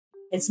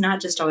it's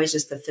not just always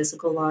just the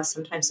physical loss.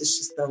 Sometimes it's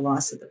just the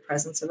loss of the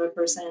presence of a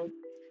person.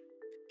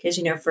 Because,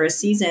 for a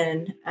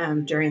season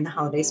during the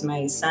holidays,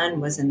 my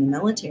son was in the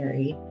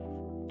military,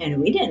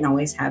 and we didn't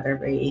always have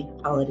every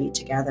holiday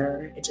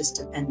together. It just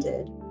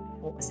depended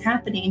what was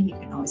happening. He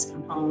couldn't always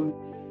come home.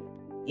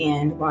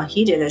 And while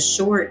he did a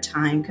short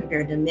time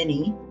compared to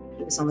many,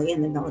 he was only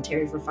in the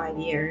military for 5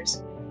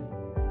 years.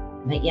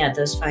 But yeah,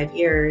 those 5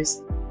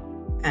 years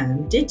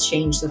did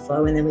change the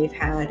flow. And then we've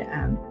had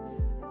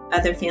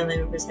other family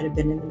members that have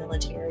been in the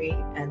military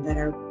and that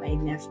are my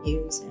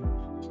nephews,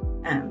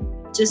 and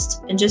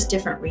just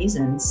different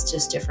reasons,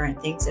 just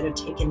different things that have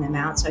taken them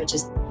out. So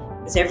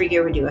because every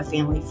year we do a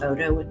family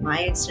photo with my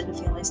extended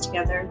families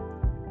together,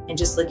 and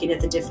just looking at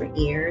the different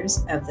years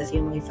of the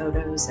family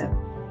photos of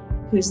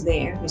who's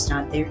there, who's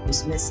not there,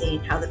 who's missing,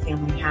 how the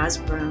family has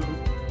grown.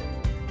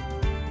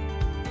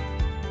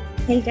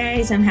 Hey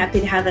guys, I'm happy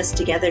to have us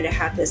together to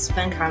have this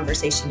fun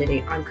conversation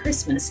today on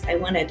Christmas. I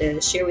wanted to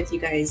share with you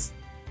guys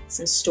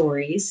some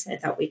stories I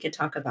thought we could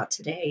talk about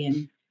today.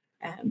 And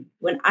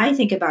when I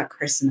think about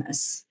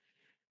Christmas,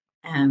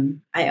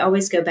 I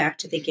always go back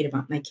to thinking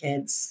about my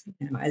kids.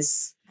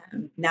 As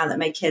now that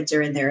my kids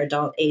are in their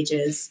adult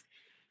ages,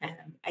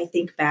 I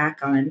think back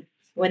on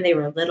when they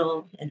were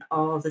little and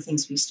all the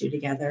things we used to do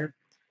together.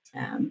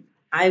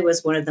 I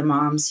was one of the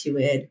moms who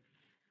would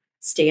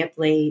stay up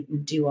late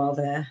and do all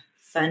the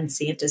fun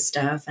Santa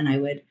stuff, and I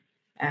would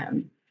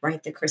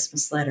write the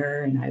Christmas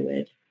letter, and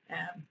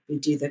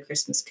we'd do the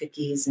Christmas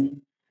cookies,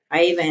 and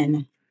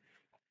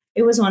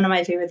it was one of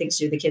my favorite things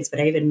to do with the kids.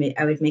 But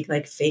I would make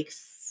like fake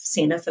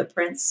Santa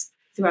footprints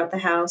throughout the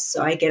house.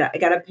 So I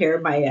got a pair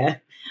of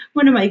my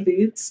one of my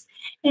boots,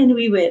 and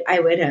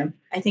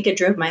I think it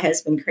drove my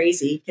husband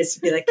crazy because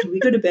he'd be like, "Can we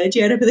go to bed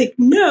yet?" I'd be like,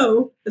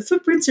 "No, the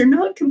footprints are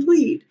not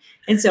complete."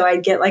 And so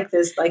I'd get like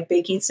this like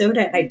baking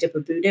soda, and I'd dip a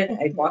boot in, and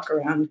I'd walk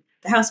around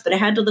the house, but it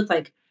had to look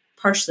like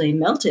partially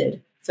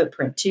melted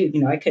footprint too.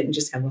 I couldn't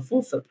just have a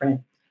full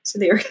footprint. So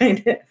they were kind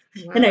of,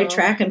 wow. And I'd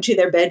track them to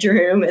their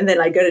bedroom, and then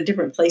I'd go to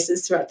different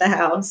places throughout the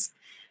house.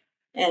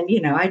 And,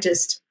 I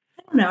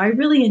don't know, I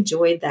really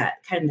enjoyed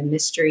that kind of the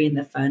mystery and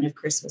the fun of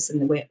Christmas,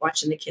 and the way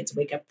watching the kids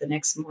wake up the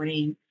next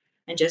morning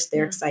and just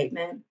their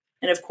excitement.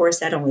 And of course,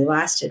 that only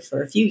lasted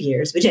for a few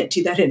years. We didn't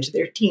do that into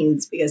their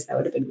teens because that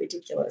would have been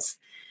ridiculous.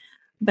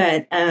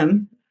 But I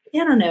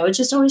don't know,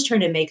 just always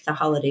trying to make the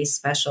holidays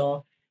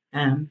special.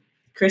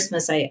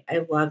 Christmas, I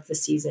love the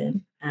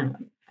season.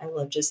 I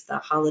love just the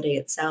holiday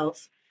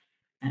itself,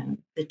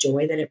 the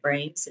joy that it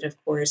brings, and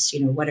of course,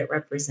 what it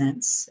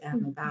represents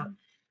about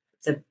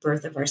the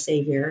birth of our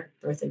Savior,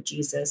 birth of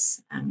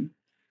Jesus.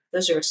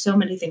 Those are so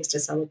many things to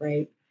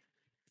celebrate,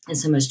 and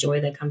so much joy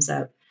that comes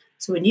up.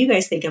 So when you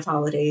guys think of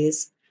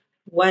holidays,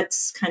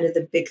 what's kind of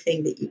the big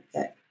thing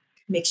that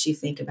makes you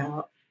think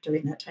about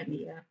during that time of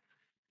year?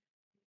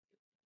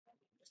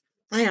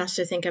 I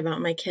also think about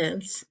my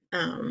kids.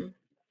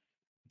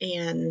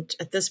 And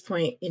at this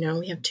point,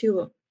 we have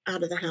 2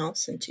 out of the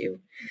house and 2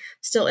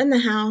 still in the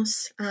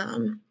house.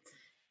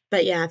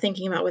 But yeah,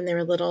 thinking about when they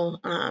were little,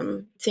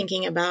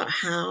 thinking about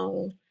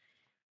how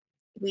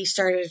we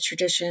started a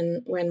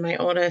tradition when my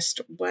oldest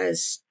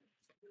was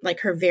like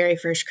her very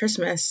first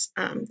Christmas,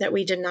 that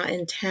we did not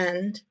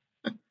intend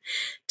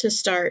to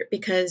start,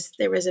 because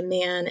there was a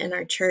man in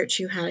our church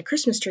who had a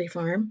Christmas tree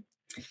farm.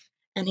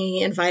 And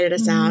he invited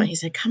us out. He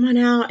said, "Come on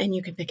out and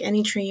you can pick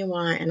any tree you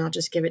want, and I'll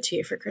just give it to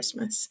you for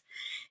Christmas."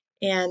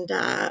 And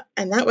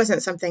that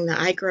wasn't something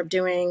that I grew up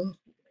doing.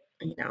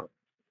 My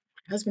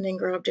husband didn't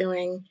grow up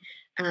doing,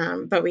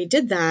 but we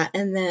did that.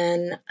 And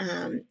then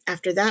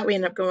after that, we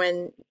ended up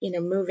going,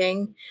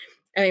 moving.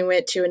 And we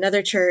went to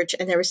another church,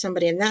 and there was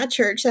somebody in that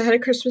church that had a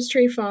Christmas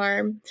tree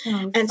farm.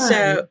 Oh, and fun.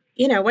 So,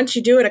 once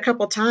you do it a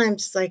couple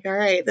times, it's like, all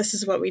right, this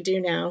is what we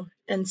do now.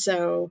 And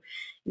so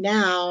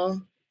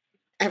now,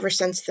 ever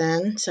since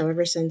then, so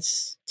ever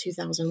since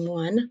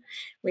 2001,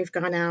 we've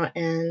gone out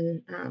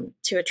and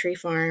to a tree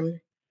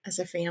farm as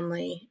a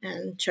family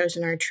and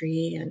chosen our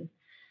tree. And,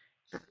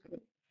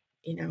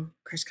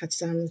 Chris cuts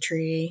down the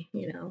tree,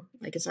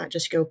 like it's not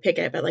just go pick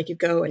it, but like you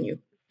go and you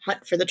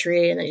hunt for the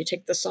tree, and then you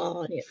take the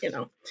saw and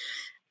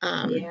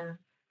Yeah.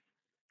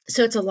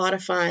 So it's a lot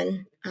of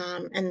fun.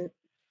 And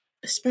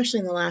especially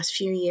in the last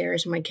few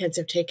years, my kids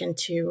have taken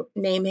to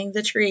naming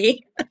the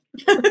tree.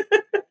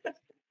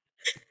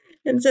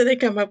 And so they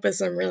come up with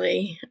some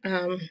really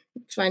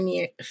fun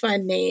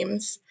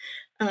names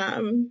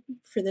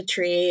for the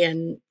tree.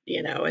 And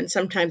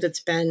sometimes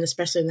it's been,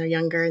 especially when they're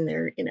younger and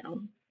they're,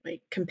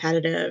 like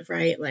competitive,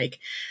 right? Like,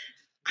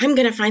 I'm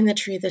going to find the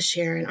tree this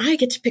year, and I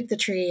get to pick the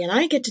tree, and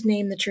I get to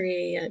name the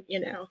tree, and,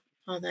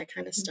 all that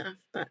kind of stuff.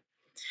 But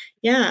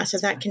yeah, so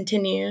that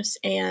continues.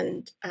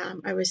 And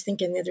I was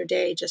thinking the other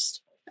day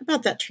just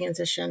about that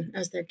transition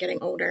as they're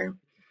getting older,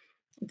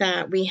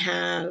 that we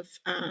have,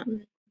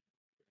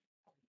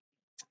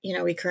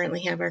 we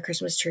currently have our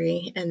Christmas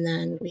tree, and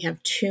then we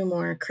have 2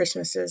 more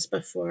Christmases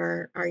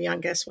before our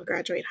youngest will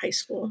graduate high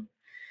school.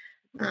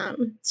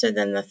 So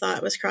then the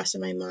thought was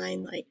crossing my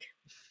mind, like,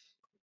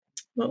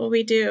 what will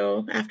we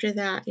do after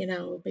that?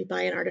 Will we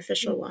buy an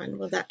artificial one?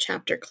 Will that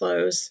chapter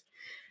close?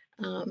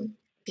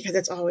 because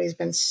it's always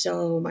been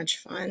so much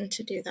fun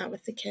to do that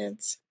with the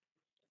kids.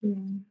 Yeah.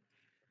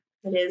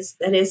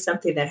 That is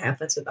something that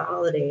happens with the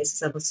holidays.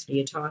 As I listen to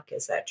you talk,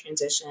 is that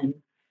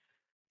transition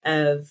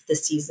of the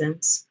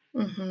seasons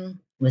Mm-hmm.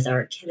 with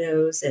our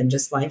kiddos and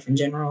just life in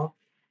general.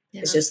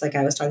 It's Yeah. just like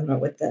I was talking about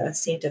with the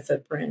Santa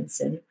footprints,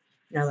 and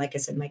like I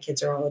said, my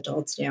kids are all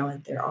adults now,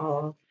 and they're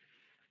all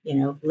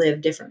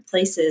live different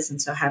places,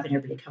 and so having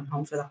everybody come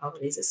home for the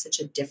holidays is such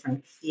a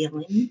different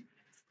feeling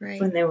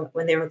Right. when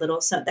they were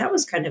little. So that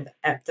was kind of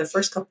at the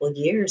first couple of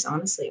years.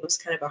 Honestly, it was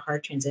kind of a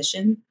hard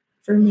transition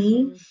for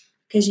me Mm-hmm.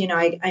 because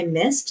I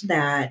missed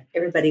that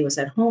everybody was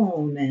at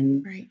home,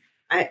 and Right.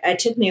 it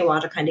took me a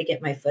while to kind of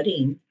get my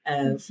footing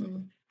of Mm-hmm.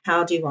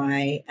 how do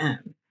I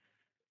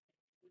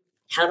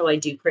how do I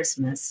do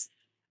Christmas,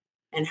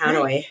 and how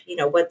do Right.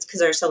 I what's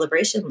because our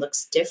celebration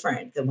looks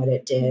different than what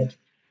it did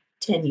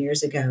 10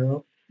 years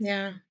ago.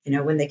 Yeah.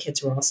 When the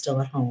kids were all still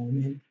at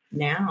home, and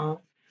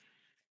now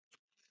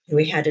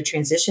we had to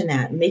transition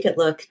that and make it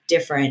look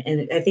different.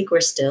 And I think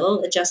we're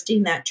still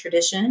adjusting that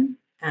tradition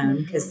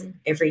because Mm-hmm.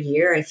 every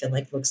year I feel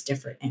like looks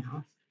different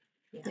now.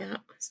 Yeah. Yeah.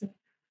 So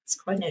it's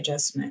quite an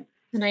adjustment.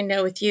 And I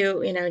know with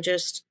you,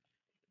 just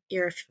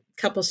you're a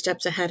couple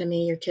steps ahead of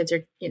me. Your kids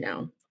are,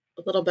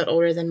 a little bit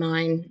older than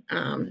mine.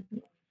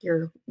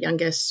 Your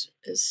youngest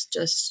is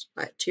just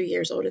 2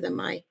 years older than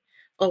my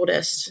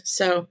oldest.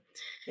 So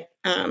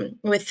Yeah.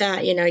 with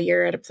that,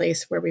 you're at a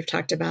place where we've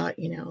talked about,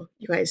 you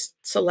guys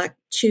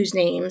choose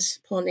names,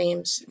 pull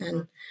names,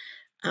 Mhm.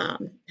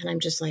 and I'm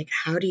just like,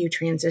 how do you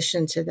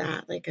transition to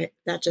that? Like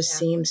that just Yeah.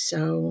 seems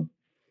so,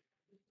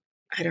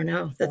 I don't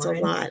know. That's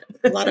Foreign.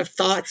 a lot of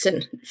thoughts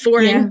and Yeah.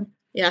 foreign.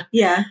 Yeah.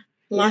 Yeah.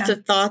 Lots Yeah.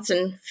 of thoughts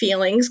and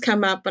feelings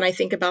come up when I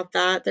think about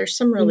that. There's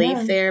some relief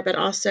Yeah. there, but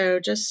also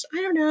just, I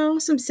don't know,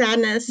 some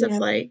sadness of Yeah.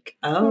 like,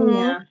 Oh, oh,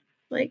 yeah.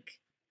 like,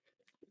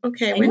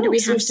 okay, I when do know. we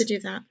Because have to do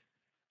that?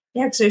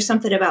 there's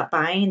something about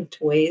buying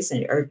toys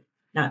or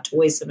not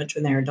toys so much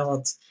when they're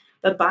adults,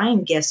 but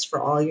buying gifts for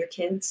all your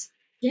kids.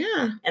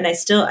 Yeah. And I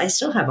still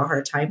have a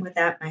hard time with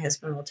that. My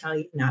husband will tell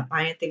you not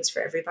buying things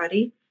for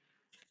everybody,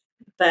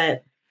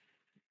 but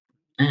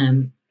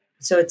um,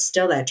 so it's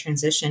still that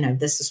transition of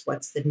this is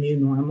what's the new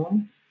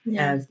normal.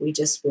 Yeah. Of we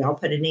all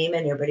put a name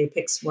in, everybody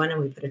picks one,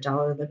 and we put a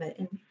dollar limit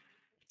in.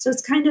 So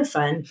it's kind of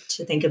fun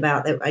to think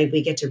about that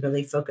we get to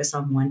really focus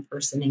on one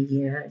person a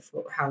year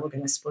for how we're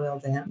going to spoil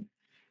them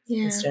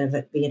Yeah. instead of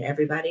it being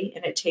everybody.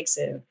 And it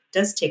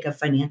does take a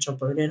financial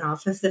burden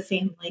off of the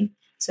family,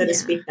 so to Yeah.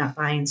 speak, not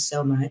buying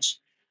so much.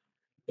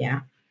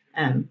 Yeah.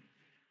 Um,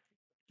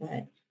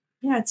 But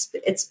yeah,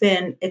 it's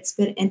been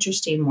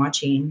interesting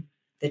watching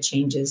the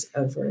changes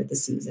over the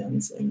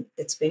seasons, and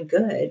it's been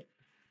good.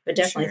 But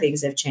For definitely sure.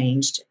 things have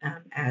changed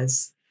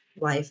as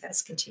life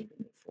has continued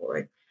to move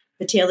forward.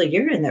 But Taylor,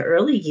 you're in the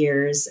early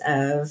years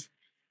of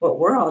what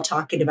we're all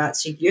talking about.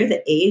 So you're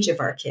the age of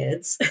our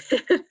kids,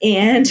 I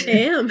and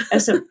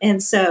am.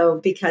 so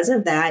because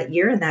of that,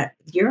 you're on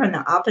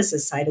the opposite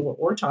side of what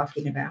we're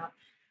talking about.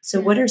 So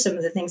Yeah. what are some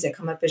of the things that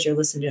come up as you're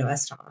listening to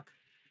us talk?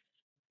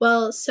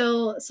 Well,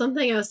 so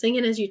something I was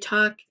thinking as you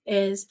talk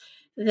is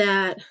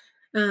that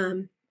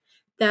um,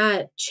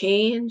 that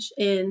change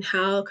in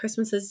how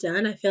Christmas is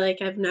done. I feel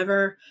like I've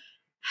never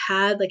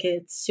had like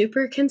a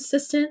super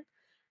consistent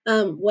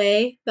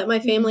way that my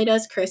family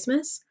does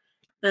Christmas.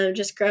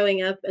 Just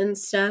growing up and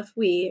stuff,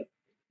 we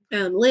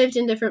lived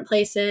in different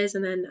places,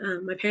 and then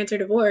my parents are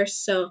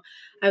divorced, so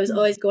I was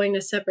always going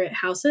to separate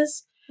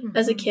houses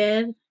as a Mm-hmm.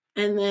 kid,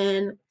 and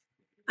then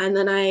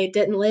I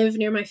didn't live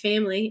near my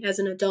family as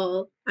an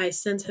adult. I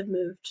since have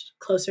moved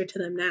closer to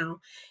them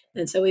now,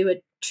 and so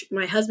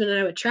my husband and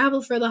I would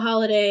travel for the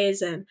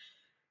holidays, and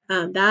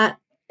that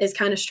is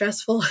kind of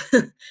stressful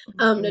to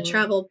Mm-hmm.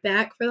 travel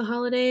back for the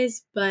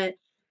holidays, but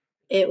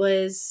it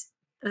was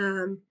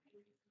um,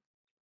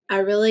 I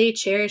really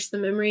cherish the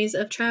memories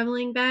of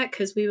traveling back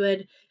because we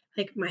would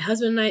like my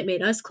husband and I, it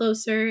made us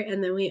closer,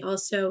 and then we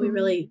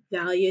really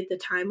valued the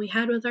time we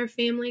had with our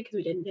family because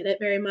we didn't get it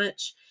very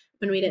much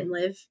when we didn't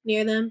live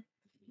near them.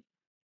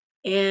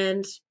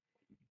 And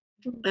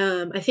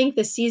I think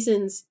the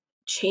seasons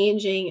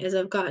changing as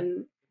I've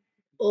gotten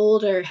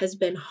older has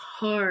been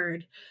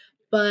hard,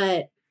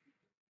 but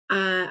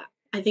uh,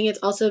 I think it's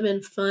also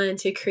been fun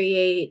to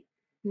create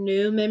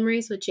new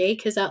memories with Jake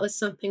because that was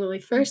something when we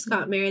first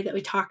got married that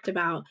we talked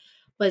about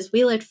was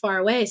we lived far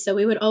away, so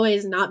we would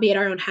always not be at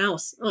our own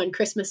house on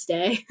Christmas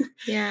Day.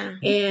 Yeah.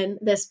 And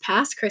this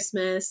past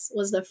Christmas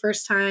was the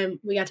first time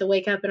we got to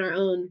wake up in our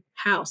own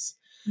house.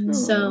 Oh.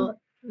 So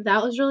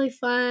that was really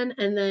fun.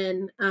 And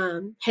then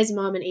his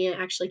mom and aunt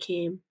actually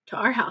came to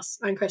our house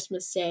on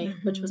Christmas Day,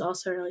 which was Mm-hmm.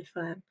 also really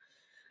fun.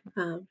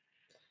 Um,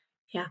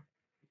 yeah.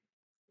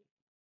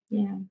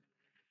 Yeah.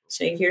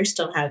 So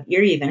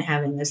you're even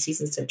having those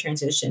seasons of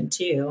transition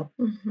too,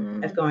 of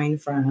Mm-hmm. going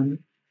from,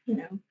 you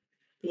know,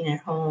 being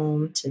at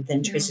home to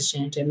then Yeah.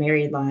 transition into a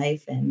married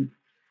life and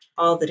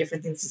all the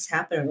different things that's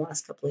happened over the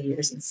last couple of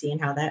years and seeing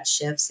how that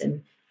shifts.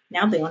 And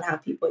now they don't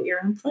have people at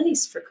your own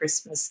place for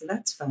Christmas. So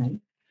that's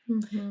fun.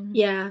 Mm-hmm.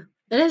 Yeah.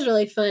 That is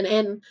really fun.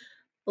 And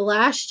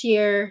last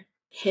year,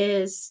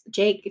 his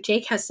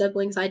Jake has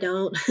siblings, I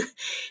don't.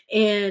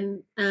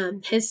 And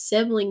his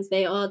siblings,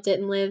 they all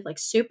didn't live like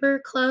super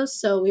close,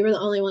 so we were the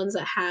only ones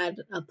that had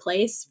a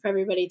place for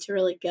everybody to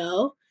really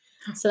go.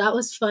 So that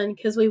was fun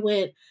because we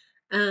went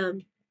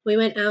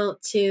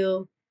out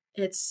to,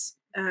 it's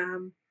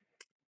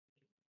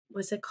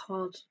what's it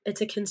called?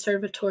 It's a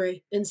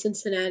conservatory in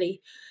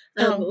Cincinnati.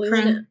 Oh, But we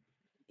went, Krim.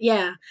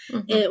 yeah,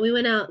 Mm-hmm. and we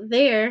went out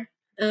there,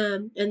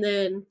 and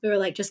then we were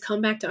like, just come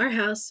back to our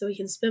house so we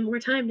can spend more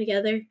time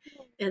together,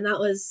 and that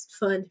was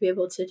fun to be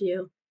able to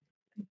do.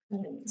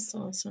 That's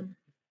awesome.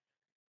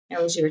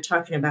 As you were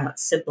talking about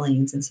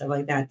siblings and stuff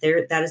like that,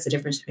 that is the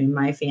difference between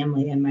my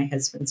family and my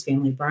husband's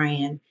family,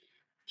 Brian.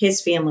 His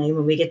family,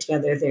 when we get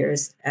together,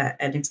 there's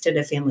an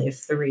extended family of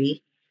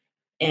three.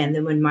 And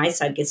then when my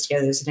side gets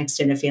together, there's an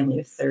extended family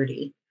of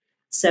 30.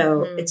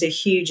 So Mm-hmm. it's a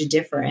huge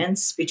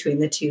difference between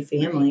the two Right.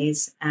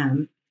 families.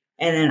 And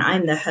then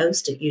I'm the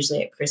host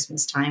usually at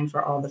Christmas time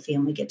for all the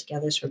family get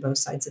togethers for both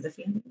sides of the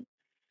family.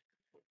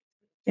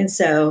 And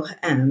so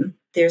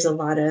there's a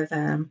lot of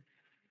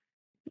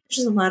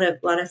there's a lot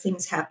of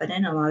things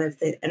happening, a lot of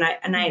and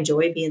I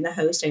enjoy being the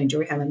host. I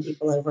enjoy having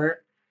people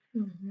over,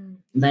 Mm-hmm.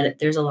 but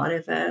there's a lot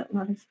of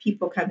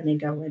people coming and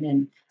going,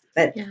 and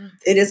but Yeah.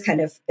 it is kind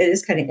of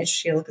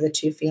interesting to look at the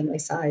two family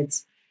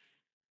sides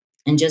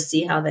and just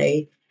see how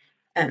they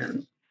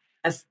um,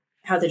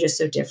 how they're just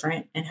so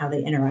different and how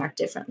they interact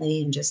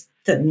differently, and just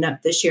the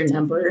sheer Definitely.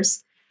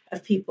 numbers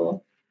of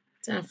people.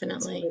 And so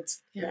Definitely.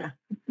 it's Yeah.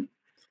 yeah,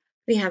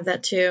 We have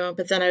that too.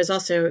 But then I was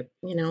also,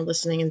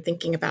 listening and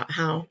thinking about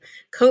how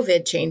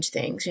COVID changed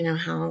things,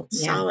 how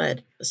yeah,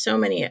 solid so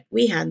many,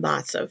 we had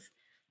lots of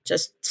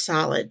just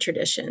solid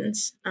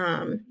traditions.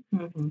 hmm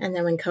And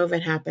then when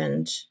COVID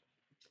happened,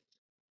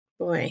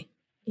 boy,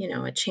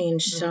 it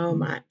changed so hmm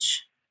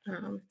much.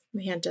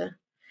 We had to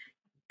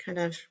kind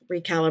of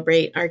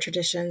recalibrate our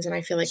traditions. And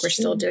I feel like it's we're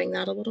still true. doing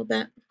that a little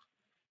bit.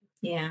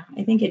 Yeah,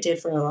 I think it did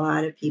for a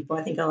lot of people.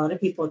 I think a lot of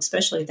people,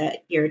 especially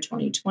that year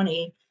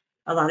 2020,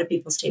 a lot of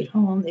people stayed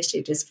home. They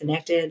stayed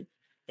disconnected.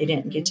 They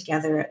didn't get Mm-hmm.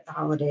 together at the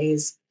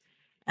holidays,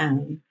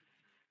 um,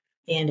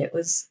 and it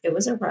was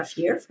a rough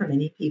year for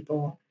many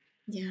people.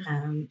 Yeah.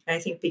 I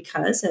think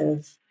because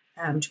of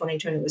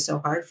 2020 was so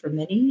hard for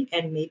many,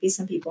 and maybe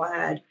some people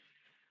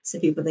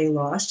they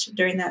lost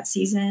during that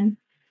season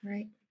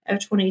Right. of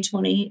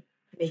 2020.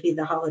 Maybe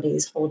the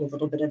holidays hold a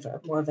little bit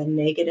of more of a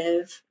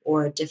negative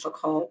or a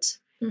difficult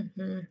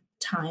Mm-hmm.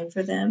 time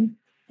for them.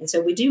 And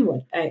so we do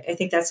want, I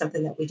think that's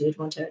something that we did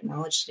want to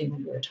acknowledge today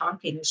when we were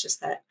talking. It's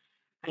just that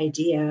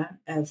idea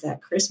of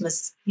that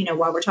Christmas,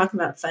 while we're talking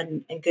about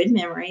fun and good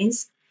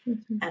memories,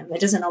 Mm-hmm.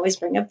 it doesn't always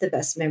bring up the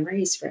best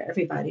memories for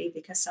everybody,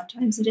 because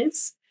sometimes it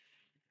is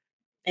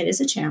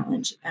a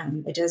challenge.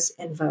 It does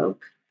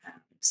invoke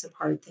some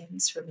hard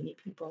things for many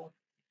people.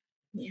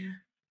 Yeah.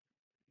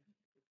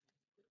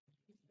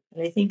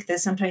 But I think that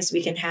sometimes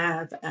we can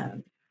have,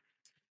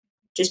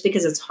 just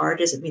because it's hard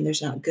doesn't mean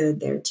there's not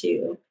good there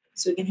too.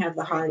 So we can have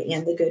the Right. hard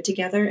and the good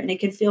together, and it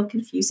can feel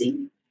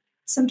confusing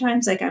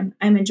sometimes. Like I'm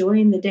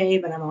enjoying the day,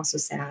 but I'm also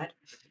sad,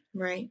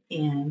 Right.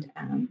 and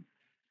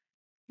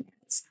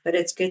but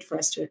it's good for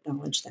us to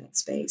acknowledge that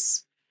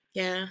space.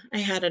 Yeah, I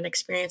had an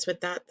experience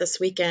with that this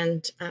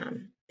weekend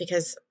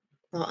because,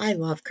 well, I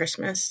love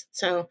Christmas.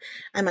 So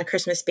I'm a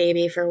Christmas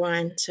baby for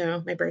one.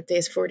 So my birthday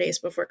is 4 days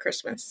before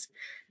Christmas.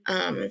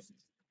 Um,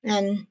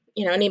 and,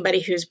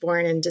 anybody who's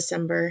born in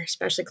December,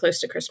 especially close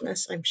to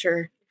Christmas, I'm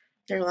sure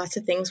there are lots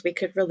of things we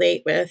could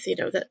relate with,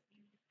 that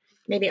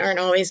maybe aren't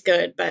always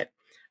good, but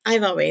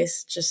I've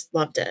always just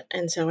loved it.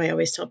 And so I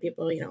always tell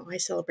people, I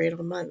celebrate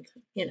all month,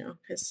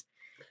 because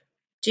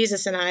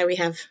Jesus and I,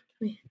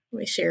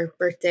 we share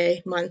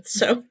birthday month,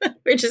 so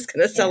we're just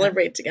going to Yeah,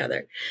 celebrate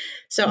together.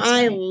 So that's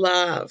I right.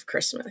 love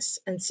Christmas,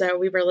 and so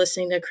we were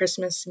listening to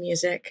Christmas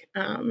music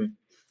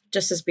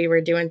just as we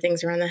were doing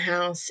things around the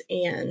house,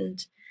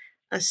 and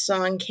a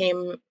song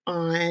came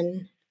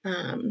on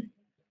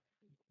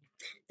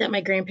that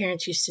my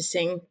grandparents used to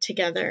sing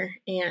together,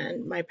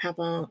 and my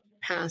papa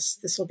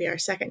passed. This will be our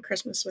second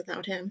Christmas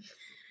without him.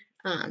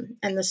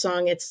 And the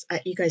song, it's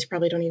you guys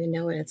probably don't even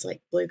know it. It's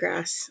like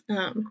bluegrass,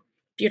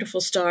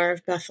 "Beautiful Star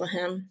of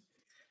Bethlehem."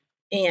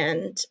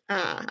 And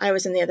I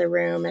was in the other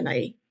room, and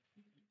I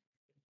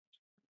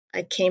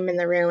came in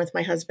the room with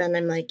my husband.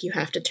 I'm like, you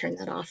have to turn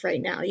that off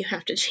right now. You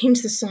have to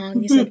change the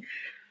song. He's like,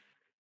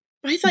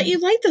 I thought you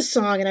liked the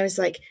song, and I was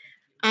like,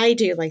 I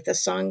do like the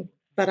song,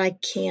 but I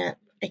can't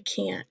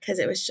because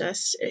it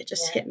just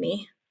Yeah, hit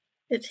me.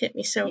 It hit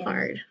me so yeah,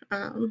 hard.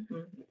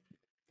 mhm,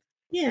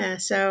 Yeah.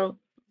 So,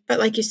 but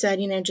like you said,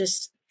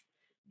 just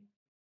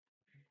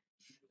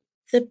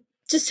the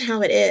just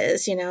how it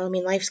is, I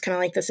mean, life's kind of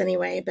like this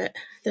anyway, but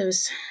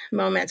those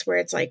moments where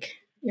it's like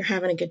you're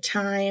having a good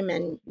time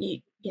and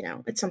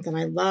it's something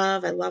I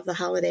love. I love the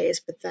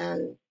holidays, but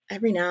then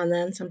every now and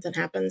then something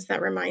happens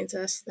that reminds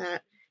us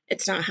that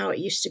it's not how it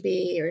used to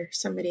be, or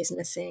somebody's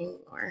missing,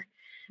 or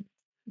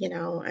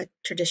a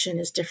tradition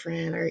is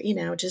different, or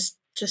just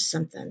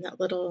something, that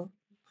little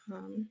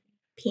um,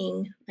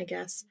 ping, I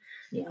guess,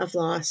 yeah, of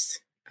loss.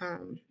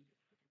 um,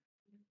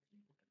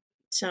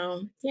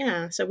 So,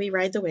 yeah, so we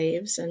ride the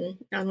waves. And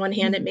on one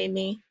hand, it made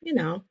me,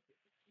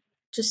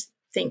 just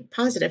think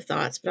positive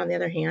thoughts. But on the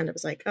other hand, it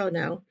was like, oh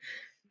no,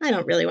 I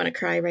don't really want to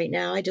cry right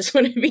now. I just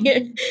want to be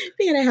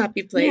in a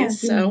happy Yeah, place. be in the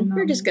So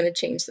we're just moment. going to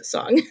change the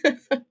song.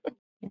 Yeah.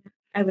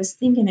 I was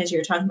thinking as you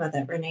were talking about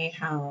that, Renee,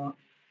 how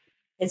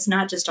it's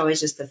not just always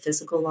just the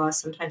physical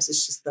loss. Sometimes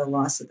it's just the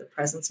loss of the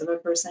presence of a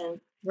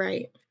person.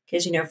 Right.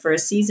 Because, for a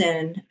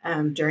season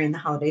during the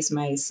holidays,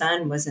 my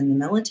son was in the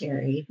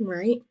military,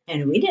 Right.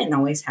 and we didn't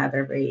always have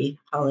every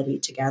holiday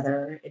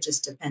together. It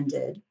just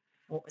depended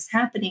what was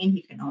happening.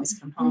 He couldn't always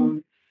come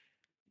home.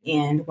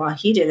 And while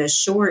he did a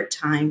short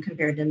time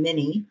compared to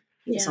many,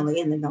 he was only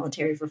in the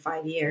military for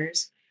 5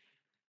 years.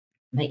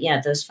 But yeah,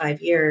 those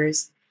 5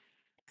 years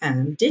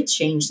did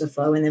change the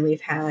flow. And then we've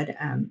had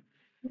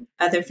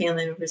other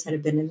family members that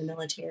have been in the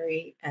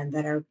military and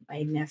that are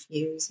my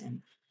nephews,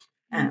 and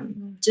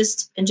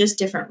just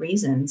different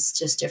reasons,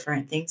 just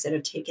different things that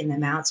have taken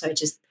them out. So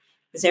because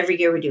every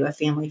year we do a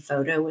family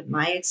photo with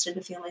my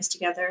extended families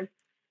together,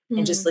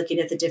 and just looking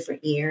at the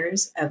different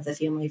years of the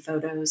family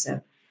photos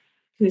of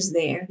who's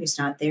there, who's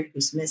not there,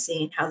 who's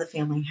missing, how the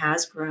family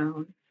has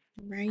grown,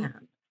 Right.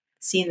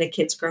 seeing the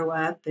kids grow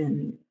up,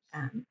 and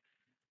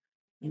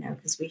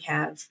because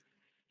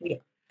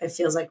it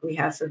feels like we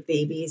have for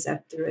babies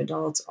up through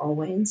adults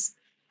always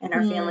in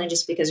our family,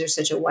 just because there's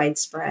such a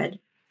widespread.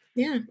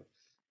 Yeah.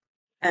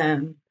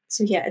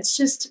 So yeah, it's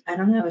just, I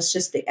don't know, it's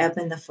just the ebb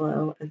and the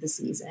flow of the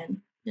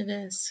season. It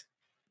is.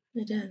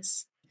 It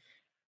is.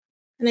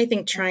 And I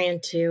think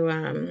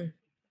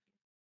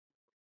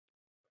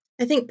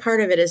I think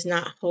part of it is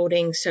not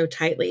holding so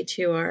tightly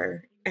to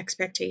our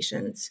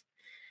expectations.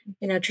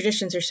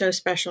 Traditions are so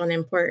special and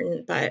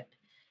important, but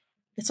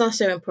it's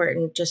also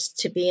important just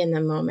to be in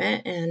the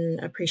moment and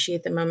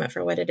appreciate the moment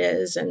for what it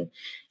is. And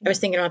I was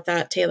thinking about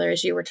that, Taylor,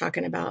 as you were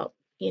talking about,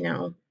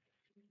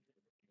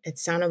 it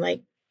sounded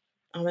like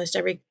almost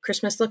every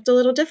Christmas looked a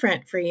little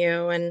different for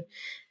you. And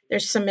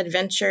there's some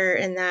adventure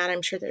in that.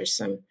 I'm sure there's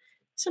some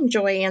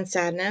joy and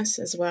sadness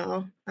as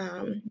well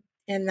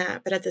in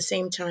that. But at the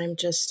same time,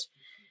 just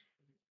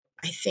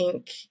I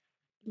think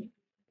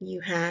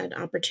you had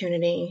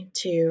opportunity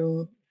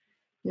to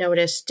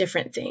notice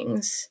different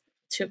things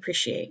to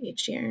appreciate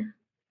each year.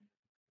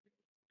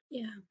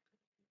 Yeah.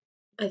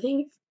 I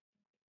think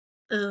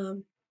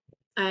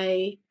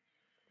I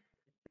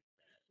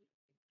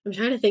I'm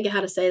trying to think of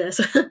how to say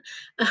this.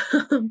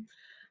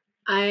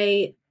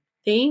 I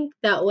think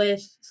that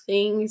with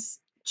things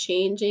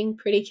changing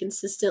pretty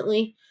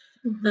consistently,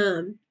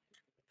 for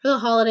the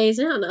holidays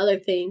and on other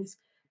things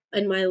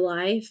in my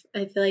life,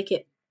 I feel like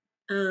it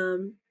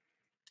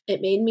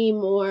made me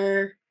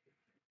more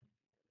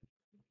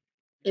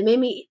it made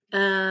me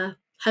have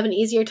an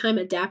easier time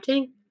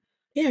adapting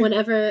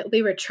whenever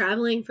we were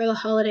traveling for the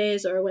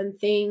holidays, or when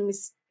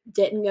things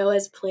didn't go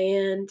as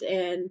planned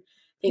and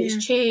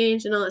things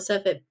changed and all that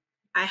stuff.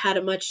 I had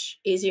a much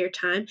easier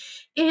time.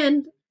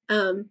 And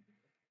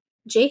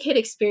Jake had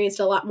experienced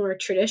a lot more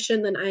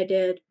tradition than I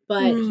did,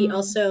 but he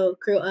also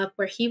grew up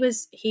where he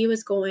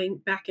was going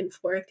back and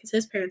forth because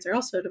his parents are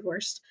also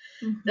divorced.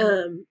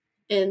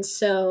 And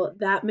so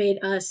that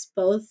made us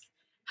both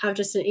have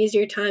just an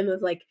easier time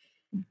of like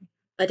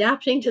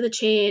adapting to the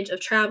change of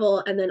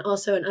travel, and then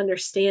also an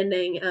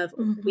understanding of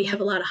we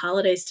have a lot of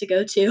holidays to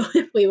go to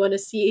if we want to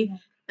see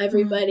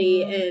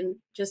everybody, and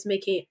just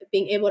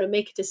being able to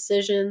make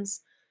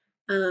decisions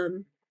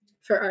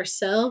for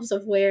ourselves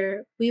of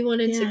where we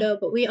wanted to go.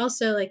 But we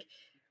also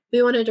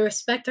we wanted to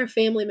respect our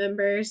family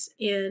members,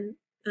 and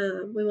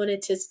we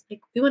wanted to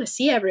we want to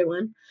see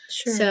everyone.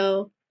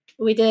 So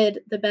we did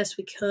the best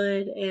we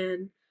could,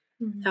 and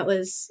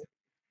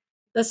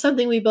that's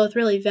something we both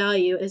really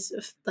value,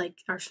 is like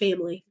our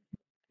family.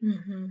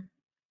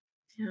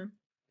 Yeah.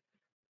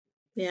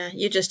 Yeah,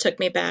 you just took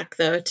me back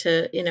though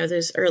to,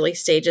 those early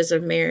stages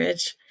of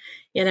marriage,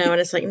 and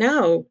it's like,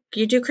 no,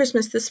 you do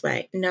Christmas this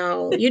way.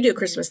 No, you do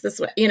Christmas this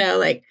way.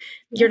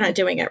 You're not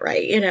doing it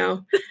right,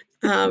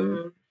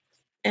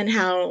 and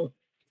how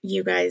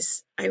you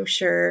guys, I'm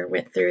sure,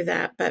 went through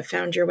that, but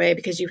found your way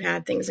because you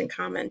had things in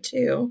common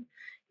too.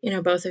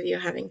 Both of you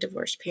having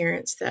divorced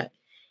parents that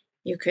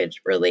you could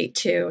relate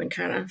to and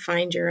kind of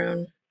find your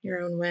own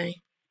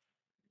way.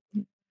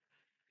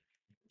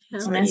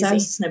 It's not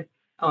easy.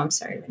 I'm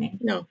sorry, Renee.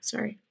 No,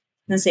 sorry.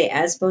 I was going to say,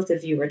 as both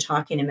of you were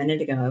talking a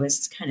minute ago, I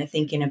was kind of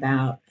thinking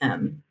about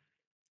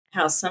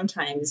how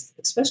sometimes,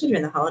 especially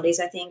during the holidays,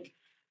 I think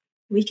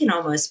we can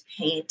almost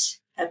paint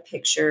a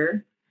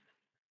picture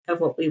of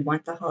what we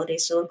want the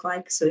holidays to look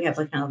like. So we have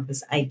like kind of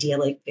this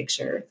idyllic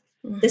picture.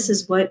 This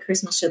is what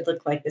Christmas should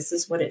look like. This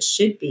is what it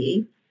should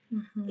be.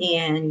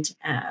 And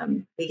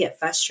we get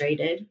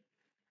frustrated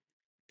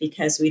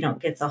because we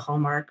don't get the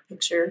Hallmark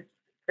picture,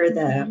 or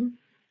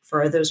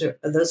for those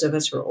of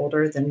us who are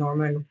older, the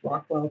Norman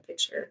Rockwell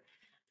picture.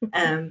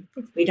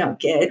 We don't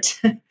get.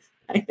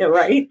 I know,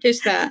 right?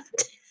 Who's that?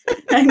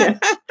 I know.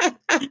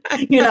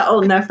 You're not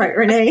old enough, right,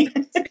 Renee?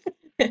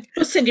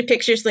 We'll send you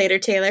pictures later,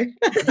 Taylor.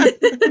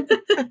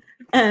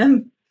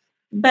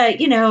 but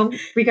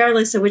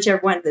regardless of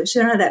whichever one, there's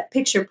kind of that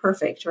picture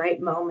perfect right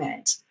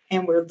moment,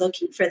 and we're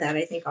looking for that.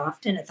 I think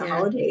often at the Yeah.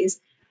 holidays,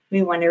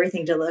 we want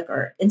everything to look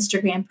or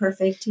Instagram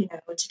perfect.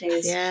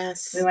 Today's we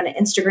Yes. want it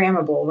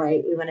Instagrammable,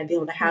 right? We want to be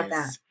able to have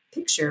that Yes.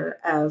 picture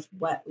of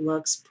what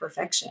looks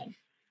perfection.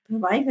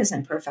 But life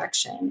isn't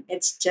perfection.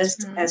 It's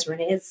just So, as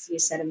Renee, as you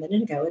said a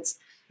minute ago, it's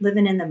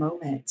living in the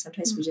moment.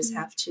 Sometimes we just mhm,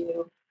 have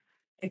to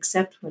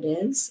accept what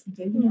is and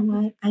go, you know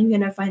mhm. what? I'm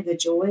going to find the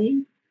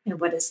joy in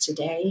what is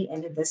today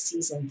and in this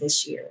season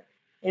this year.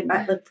 It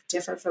might Yeah. look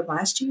different from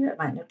last year. It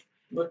might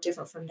look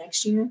different from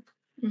next year,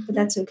 but Mhm.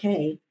 that's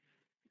okay.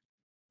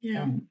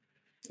 Yeah. And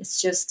it's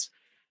just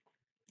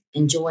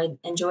enjoy it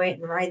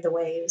and ride the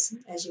waves,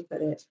 as you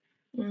put it.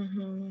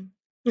 Mhm.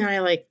 No, I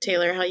like,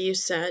 Taylor, how you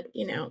said,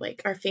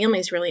 like, our family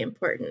is really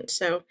important.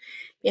 So,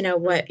 what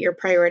Mm-hmm. your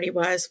priority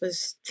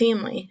was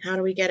family. How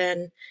do we get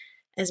in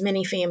as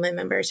many family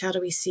members? How do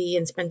we see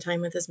and spend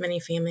time with as many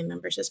family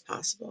members as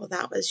possible?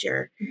 That was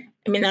Yeah.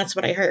 I mean, that's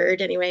what I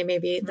heard anyway.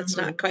 Maybe that's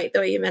Mm-hmm. not quite the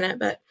way you meant it,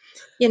 but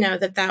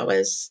that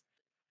was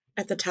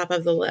at the top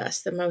of the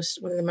list,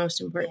 one of the most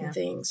important Yeah.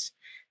 things,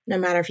 no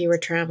matter if you were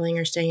traveling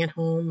or staying at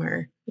home,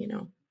 or,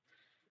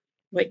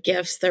 what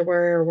gifts there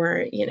were,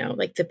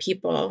 like, the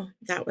people,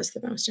 that was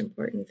the most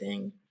important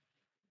thing.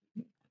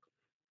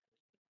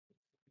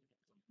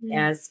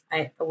 Mm.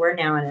 We're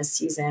now in a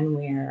season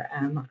where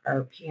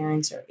our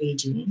parents are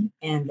aging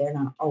and they're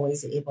not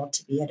always able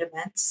to be at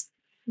events.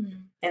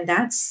 Mm. And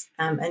that's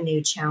a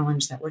new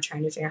challenge that we're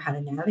trying to figure out how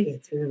to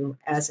navigate through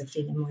as a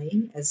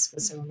family, as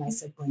with some of my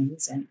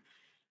siblings,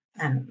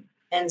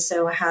 and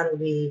so how do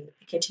we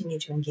continue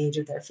to engage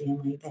with our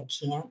family that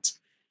can't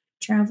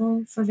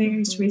travel for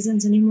various Mhm.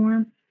 reasons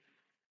anymore,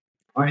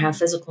 or have Yeah.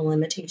 physical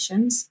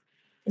limitations,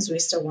 because we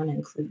still want to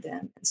include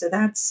them. And so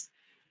that's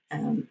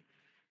um,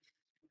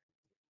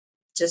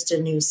 just a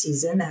new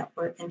season that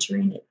we're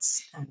entering.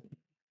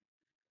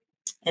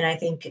 And I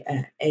think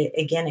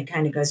again, it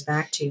kind of goes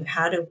back to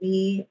how do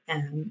we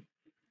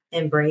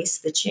embrace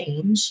the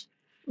change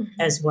Mhm.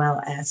 as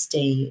well as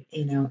stay,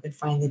 and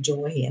find the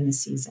joy in the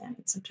season.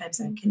 And sometimes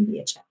that can Mhm. be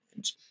a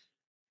challenge.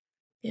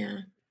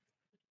 Yeah.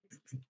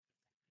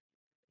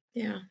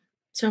 Yeah.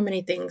 So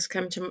many things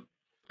come to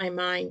my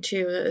mind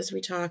too as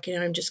we talk.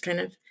 I'm just kind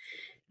of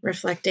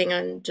reflecting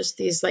on just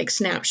these, like,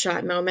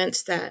 snapshot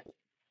moments that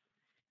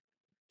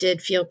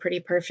did feel pretty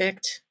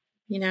perfect,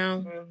 you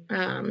know. Mhm.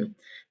 Um,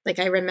 like,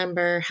 I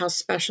remember how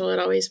special it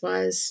always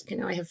was.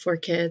 I have 4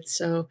 kids,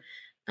 so,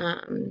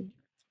 um,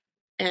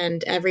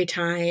 and every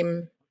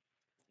time,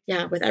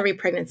 yeah, with every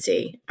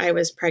pregnancy, I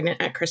was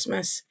pregnant at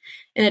Christmas,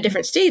 in a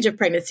different stage of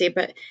pregnancy,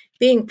 but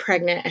being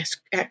pregnant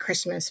at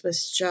Christmas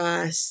was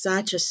just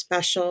such a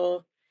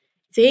special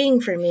thing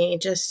for me.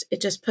 It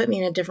just put me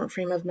in a different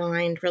frame of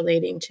mind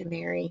relating to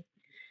Mary,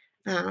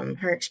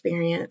 her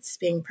experience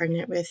being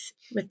pregnant with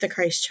the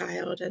Christ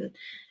child. And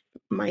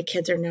my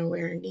kids are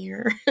nowhere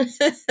near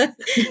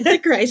the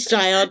Christ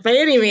child by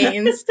any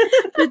means,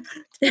 but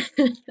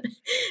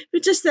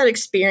but just that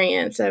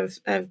experience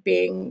of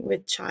being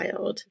with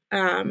child.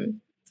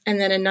 And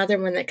then another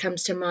one that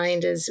comes to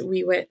mind is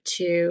we went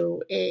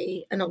to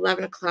an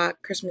 11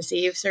 o'clock Christmas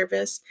Eve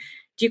service.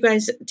 Do you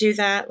guys do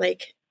that?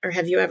 Like, or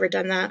have you ever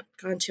done that?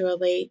 Gone to a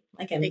late,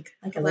 like, like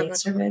a 11 late o'clock?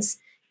 service.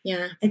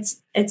 Yeah.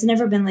 It's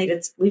never been late.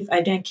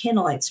 I've done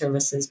candlelight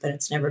services, but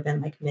it's never been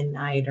like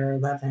midnight or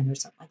 11 or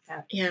something like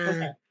that. Go Yeah.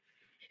 ahead.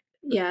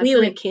 Yeah, I've We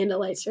done a went,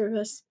 candlelight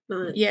service,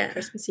 not yeah.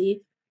 Christmas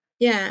Eve.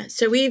 Yeah,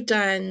 so we've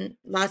done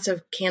lots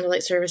of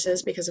candlelight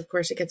services because, of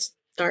course, it gets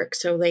dark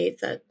so late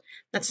that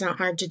that's not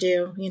hard to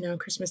do,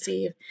 Christmas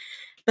Eve.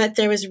 But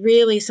there was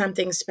really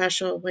something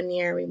special one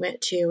year. We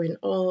went to an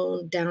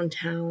old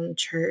downtown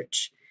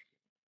church,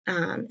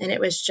 and it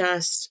was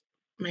just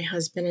my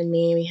husband and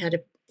me. We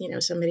had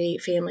somebody,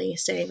 family,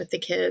 staying with the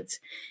kids,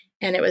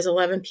 and it was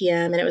 11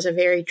 p.m. and it was a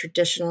very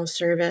traditional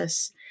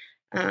service.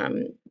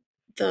 Um,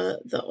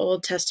 the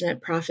Old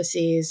Testament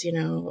prophecies,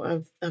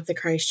 of the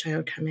Christ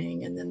child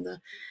coming, and then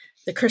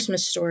the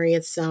Christmas story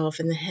itself,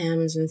 and the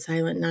hymns and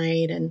Silent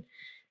Night, and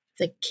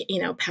the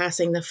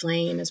passing the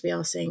flame as we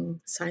all sing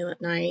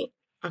Silent Night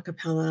a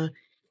cappella.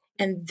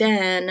 And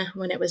then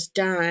when it was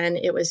done,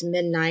 it was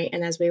midnight,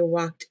 and as we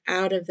walked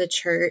out of the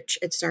church,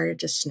 it started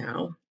to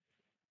snow.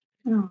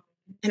 Oh,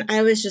 And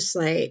I was just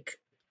like,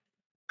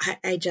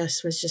 I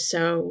just was just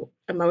so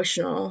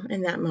emotional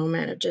in that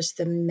moment of just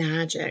the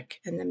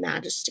magic and the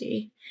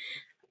majesty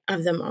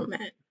of the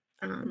moment.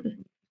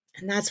 And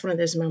that's one of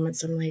those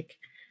moments I'm like,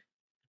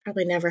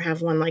 probably never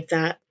have one like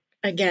that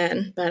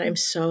again, but I'm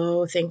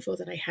so thankful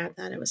that I had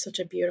that. It was such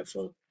a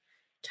beautiful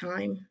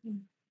time.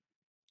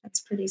 that's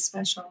pretty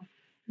special.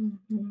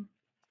 Mm-hmm.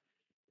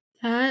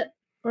 That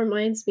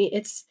reminds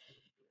me,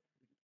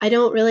 I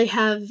don't really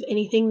have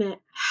anything that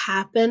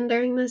happened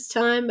during this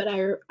time, but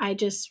I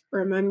just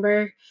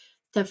remember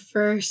the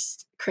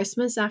first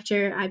Christmas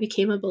after I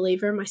became a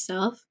believer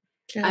myself.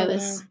 I Oh, wow.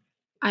 was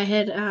I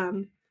had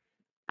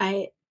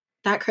I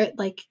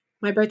like,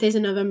 my birthday's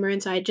in November,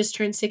 and so I just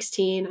turned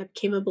 16. I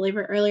became a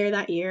believer earlier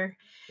that year.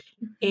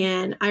 Mm-hmm.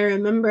 And I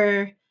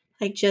remember,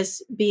 like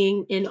just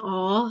being in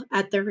awe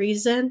at the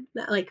reason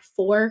that like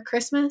for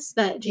Christmas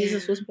that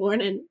Jesus was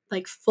born, and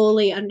like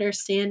fully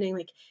understanding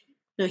like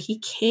no, he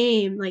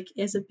came like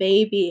as a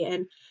baby,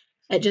 and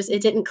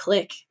it didn't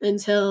click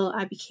until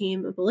I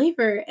became a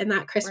believer. And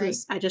that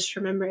Christmas, I just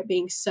remember it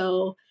being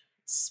so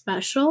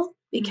special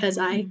because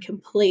I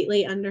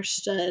completely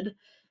understood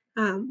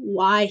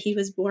why he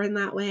was born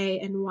that way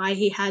and why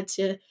he had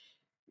to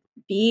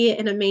be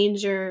in a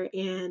manger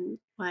and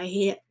why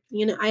he,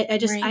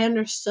 I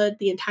understood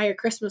the entire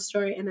Christmas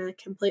story in a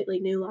completely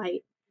new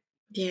light.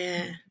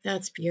 Yeah,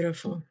 that's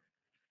beautiful.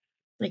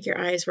 Like your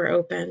eyes were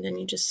opened and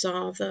you just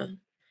saw the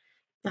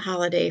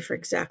holiday for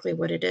exactly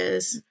what it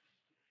is.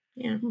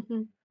 Yeah.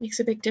 Makes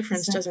a big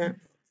difference, doesn't it?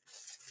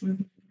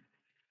 Mm-hmm.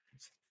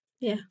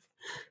 Yeah.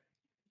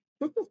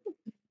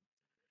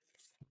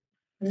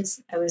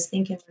 I was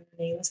thinking when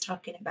Renee was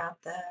talking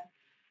about the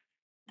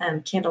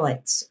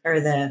candlelights or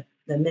the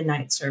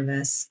midnight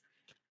service,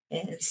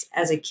 is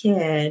as a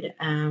kid,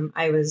 I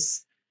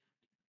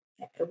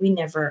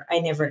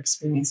never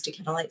experienced a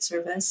candlelight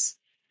service.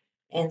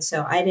 And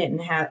so I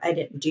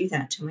didn't do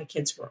that till my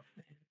kids were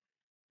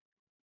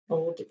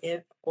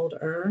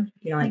older,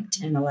 like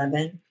 10,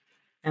 11.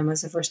 And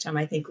was the first time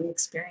I think we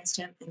experienced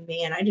it. And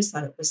man, I just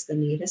thought it was the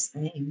neatest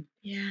thing.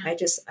 Yeah.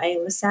 I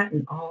was sat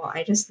in awe.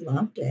 I just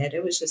loved it.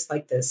 It was just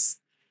like this,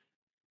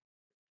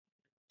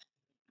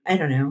 I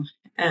don't know.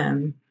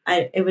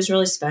 It was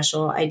really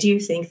special. I do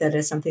think that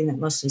it's something that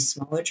mostly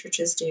smaller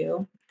churches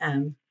do.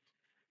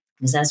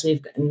 Because as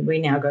we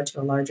now go to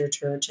a larger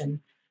church,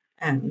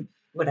 and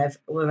what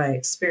I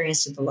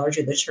experienced at the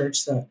larger the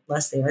church, the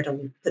less they are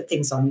to put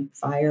things on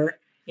fire,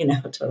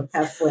 to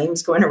have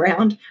flames going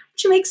around,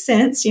 which makes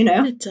sense,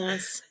 It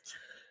does.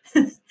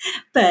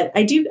 But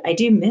I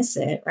do miss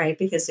it, right?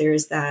 Because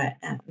there's that.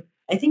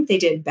 I think they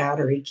did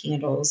battery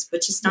candles,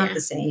 which is not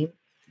the same.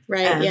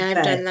 Right. Yeah,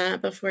 I've done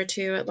that before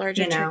too at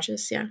larger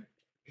churches. Yeah.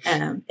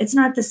 It's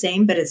not the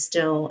same, but it's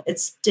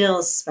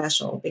still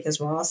special because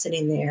we're all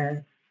sitting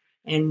there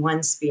in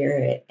one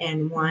spirit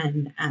and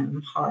one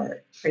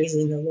heart,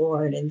 praising the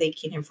Lord and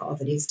thanking Him for all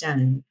that He's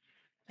done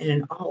and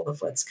in all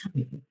of what's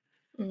coming.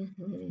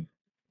 Mm-hmm.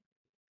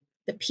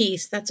 The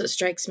peace, that's what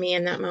strikes me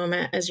in that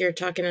moment as you're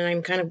talking, and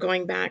I'm kind of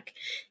going back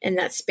in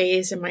that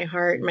space in my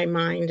heart, my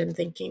mind, and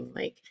thinking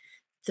like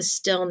the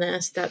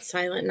stillness, that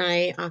silent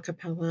night, a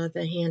cappella,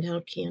 the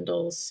handheld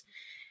candles,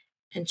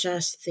 and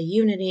just the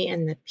unity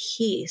and the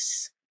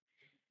peace,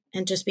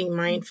 and just being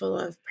mindful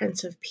of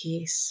Prince of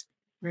Peace,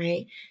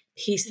 right?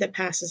 Peace that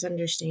passes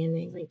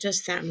understanding, like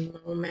just that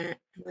moment.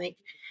 Like,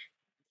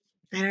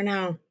 I don't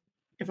know,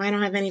 if I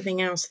don't have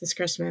anything else this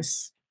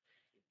Christmas,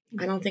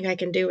 I don't think I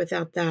can do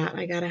without that.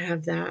 I gotta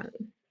have that.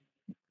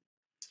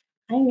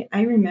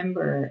 I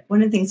remember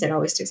one of the things that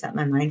always sticks out in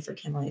my mind for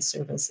candlelight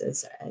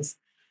services is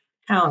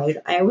how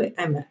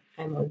I'm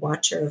a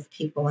watcher of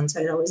people, and so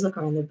I'd always look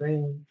around the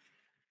room,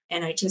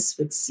 and I just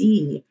would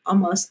see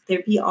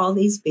there'd be all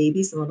these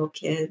babies and little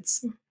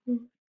kids,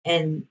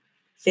 and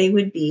they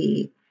would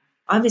be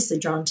obviously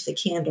drawn to the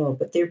candle,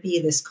 but there'd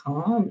be this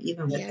calm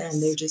even with them.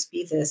 There'd just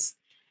be this,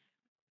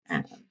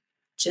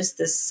 just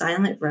this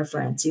silent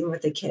reverence even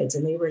with the kids,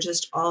 and they were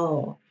just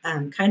all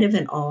kind of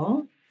in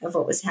awe of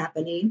what was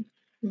happening.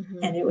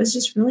 And it was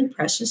just really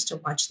precious to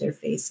watch their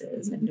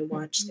faces and to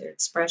watch their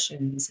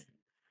expressions, and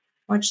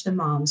watch the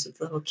moms with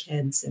little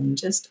kids, and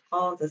just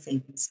all the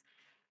things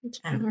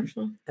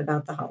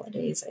about the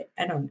holidays.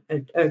 I don't,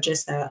 or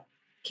just that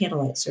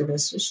candlelight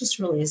service was just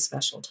really a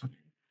special time.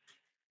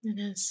 It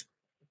is.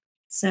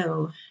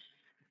 So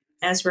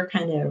as we're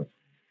kind of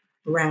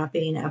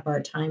wrapping up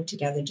our time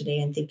together today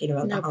and thinking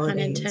about the holidays.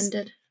 No pun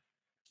intended.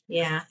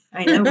 Yeah,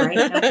 I know, right?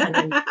 No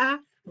pun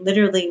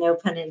literally no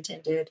pun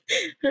intended.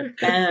 Put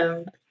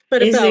a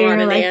bow on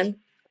it, Ann.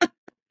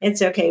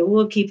 It's okay.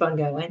 We'll keep on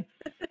going.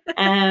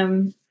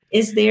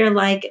 Is there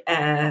like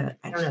I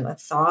don't know, a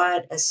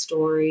thought, a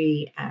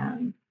story,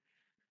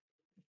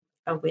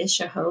 a wish,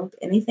 a hope,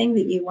 anything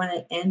that you want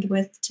to end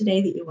with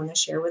today that you want to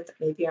share with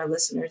maybe our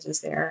listeners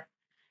as they're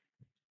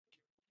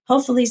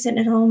hopefully sitting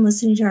at home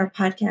listening to our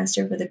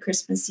podcast over the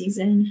Christmas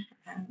season?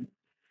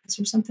 Is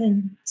there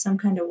some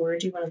kind of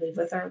word you want to leave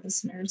with our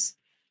listeners?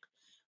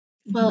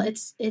 Well,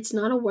 it's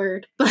not a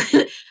word, but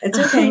it's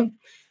okay.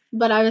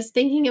 But I was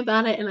thinking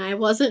about it, and I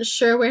wasn't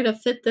sure where to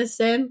fit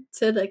this in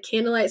to the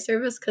candlelight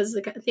service because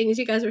the things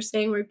you guys were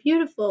saying were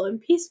beautiful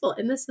and peaceful,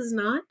 and this is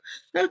not.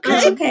 Okay.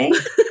 That's okay.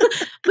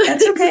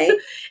 That's okay.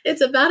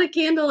 It's about a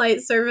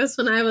candlelight service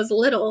when I was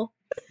little.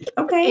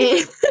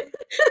 Okay.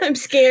 I'm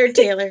scared,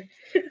 Taylor.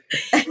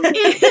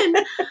 And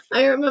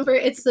I remember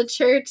it's the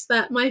church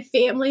that my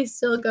family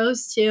still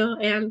goes to,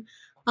 and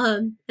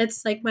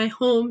it's like my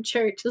home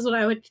church is what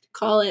I would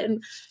call it.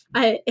 And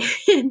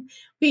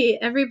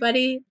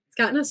everybody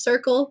got in a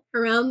circle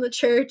around the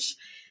church,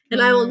 and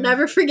I will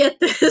never forget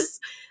this.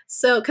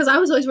 So, because I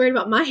was always worried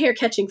about my hair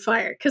catching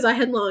fire because I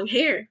had long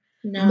hair.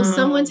 No. Well,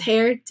 someone's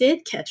hair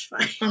did catch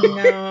fire. Oh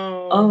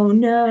no! Oh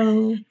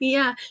no!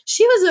 Yeah,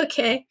 she was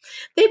okay.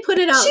 They put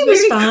it out. She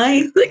was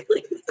fine.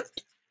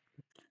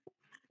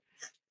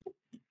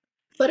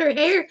 But her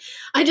hair,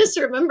 I just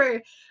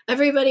remember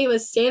everybody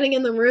was standing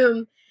in the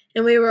room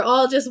and we were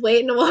all just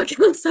waiting to walk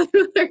outside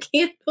with our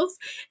candles.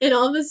 And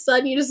all of a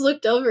sudden you just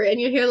looked over and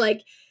you hear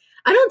like,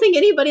 I don't think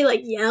anybody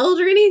like yelled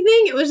or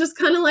anything. It was just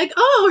kind of like,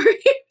 oh, her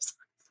hair's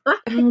on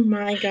fire. Oh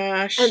my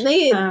gosh. And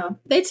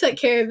they took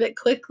care of it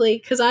quickly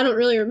because I don't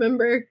really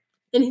remember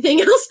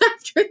anything else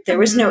after that. There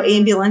was no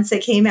ambulance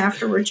that came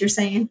afterwards, you're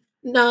saying?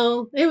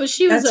 No,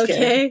 she was That's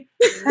okay.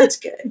 Good. That's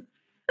good.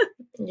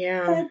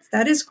 Yeah.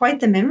 That is quite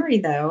the memory,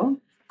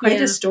 though. Quite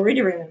Yeah. a story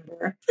to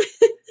remember.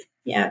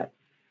 Yeah.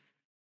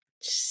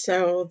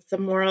 So the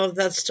moral of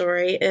that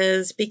story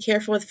is be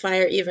careful with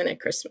fire even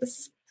at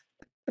Christmas.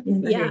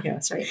 There you go.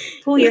 That's right.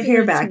 Pull your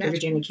hair back if you're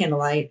doing a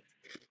candlelight.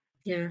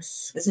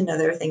 Yes. That's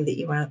another thing that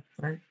you want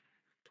to learn.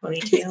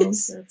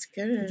 Ponytails. That's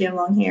good. If you have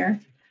long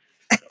hair.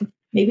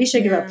 Maybe you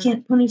should give up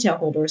ponytail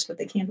holders with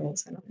the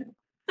candles. I don't know.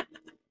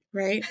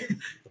 Right?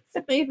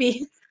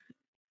 Maybe.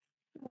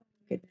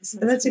 Goodness.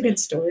 But that's a good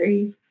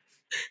story.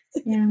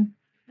 Yeah.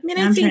 I mean,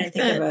 I'm trying to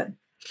think of it.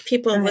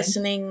 People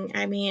listening,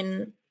 I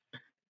mean,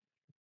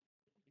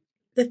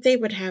 that they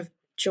would have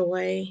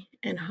joy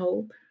and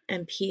hope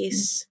and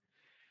peace.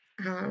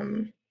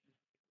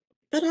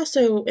 But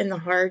also in the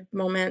hard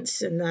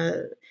moments, in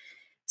the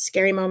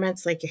scary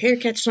moments, like your hair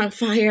catching on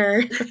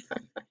fire,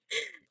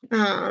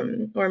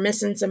 or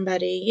missing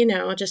somebody, you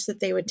know, just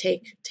that they would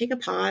take a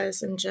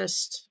pause and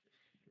just,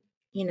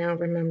 you know,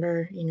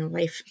 remember, you know,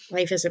 life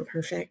isn't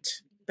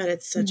perfect, but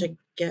it's such a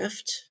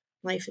gift.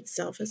 Life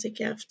itself is a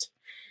gift.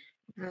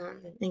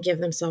 And give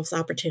themselves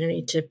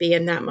opportunity to be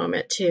in that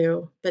moment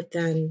too, but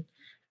then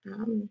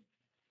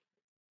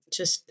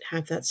just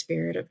have that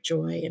spirit of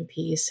joy and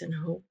peace and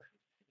hope.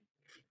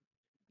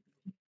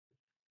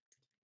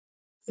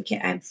 Okay,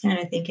 I'm kind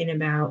of thinking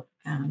about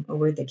a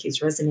word that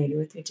keeps resonating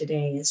with me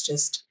today is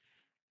just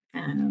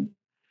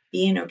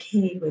being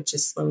okay with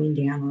just slowing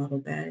down a little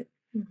bit.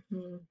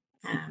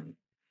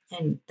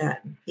 And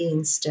that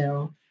being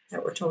still,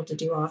 that we're told to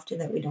do often,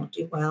 that we don't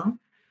do well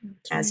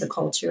as a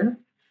culture.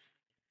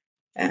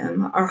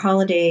 Our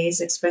holidays,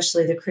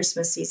 especially the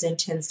Christmas season,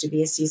 tends to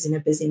be a season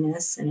of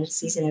busyness and a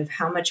season of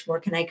how much more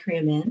can I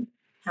cram in?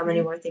 How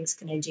many more things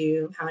can I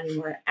do? How many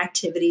more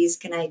activities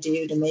can I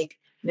do to make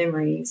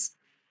memories?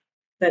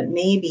 But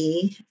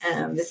maybe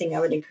the thing I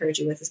would encourage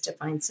you with is to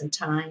find some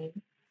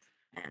time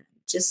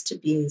just to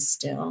be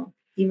still,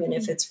 even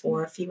if it's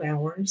for a few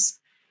hours,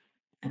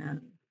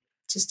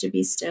 just to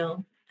be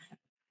still.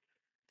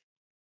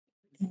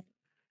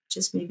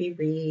 Just maybe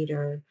read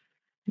or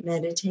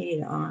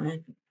meditate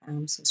on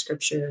some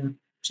scripture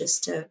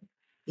just to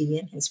be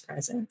in his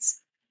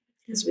presence.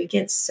 Because we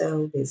get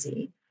so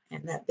busy,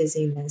 and that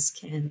busyness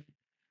can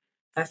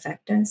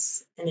affect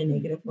us in a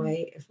negative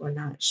way if we're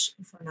not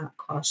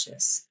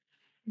cautious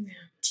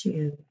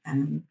to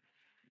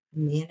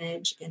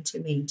manage and to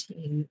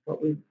maintain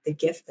the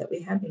gift that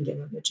we have been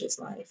given, which is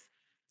life.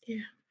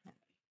 Yeah,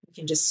 we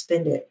can just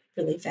spend it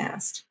really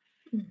fast,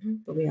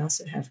 but we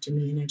also have to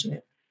manage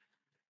it.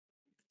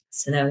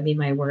 So that would be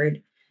my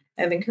word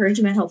of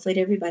encouragement, hopefully,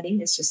 to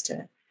everybody, is just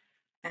to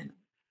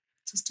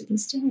be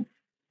still.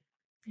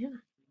 Yeah.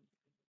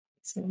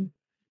 So,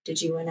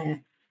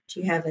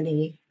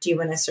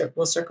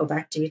 we'll circle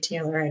back to you,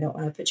 Taylor. I don't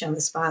want to put you on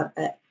the spot,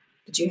 but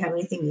did you have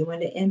anything you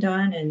want to end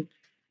on? And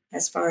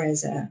as far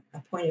as a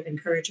point of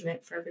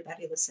encouragement for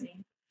everybody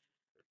listening?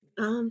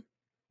 I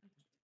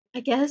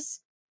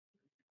guess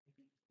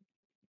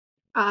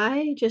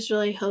I just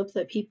really hope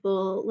that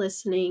people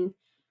listening,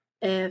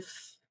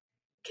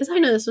 because I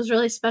know this was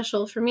really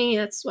special for me,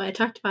 that's why I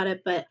talked about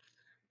it, but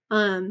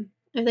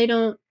if they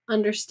don't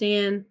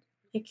understand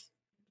like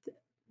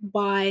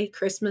why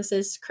Christmas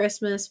is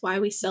Christmas, why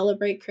we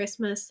celebrate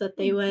Christmas, that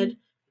they would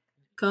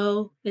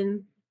go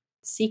and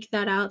seek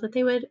that out, that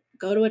they would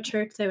go to a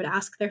church, they would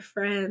ask their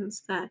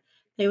friends, that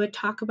they would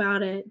talk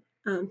about it,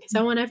 because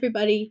I want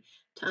everybody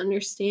to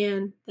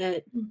understand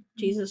that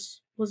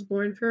Jesus was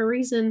born for a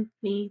reason.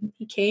 He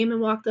came and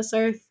walked this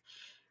earth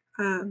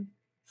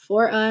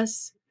for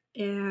us,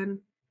 and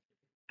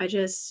I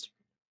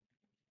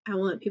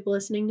want people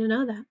listening to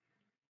know that.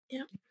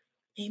 Yeah.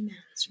 Amen.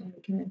 That's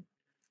really good.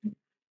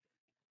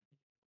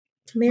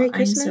 Merry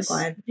Christmas. I'm so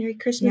glad. Merry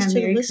Christmas to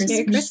Merry the listeners.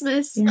 Merry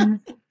Christmas. Yeah.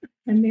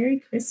 And Merry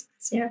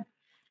Christmas. Yeah.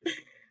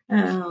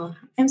 Oh,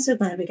 I'm so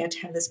glad we got to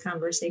have this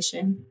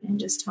conversation and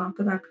just talk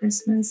about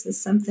Christmas.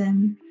 Is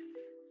something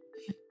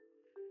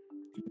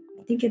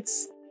I think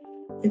it's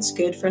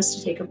good for us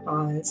to take a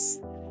pause,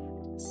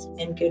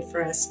 and good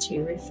for us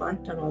to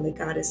reflect on all that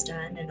God has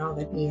done and all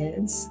that He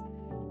is,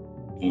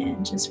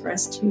 and just for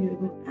us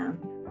to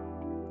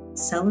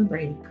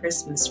celebrate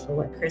Christmas for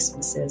what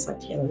Christmas is, like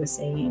Taylor was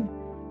saying,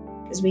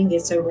 because we can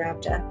get so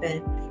wrapped up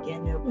in,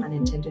 again, no pun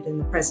intended, in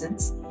the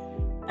presents,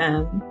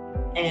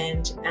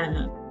 and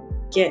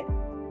get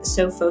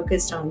so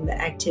focused on the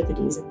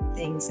activities and the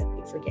things that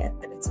we forget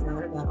that it's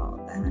not about all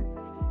of that.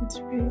 That's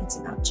right. It's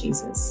about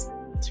Jesus.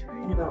 That's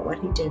right. And about what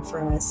He did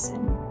for us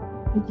and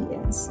who He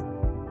is.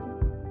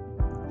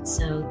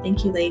 So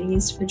thank you,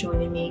 ladies, for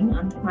joining me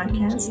on the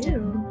podcast. Thank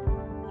you.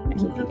 And I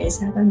hope you guys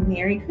have a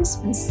Merry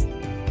Christmas.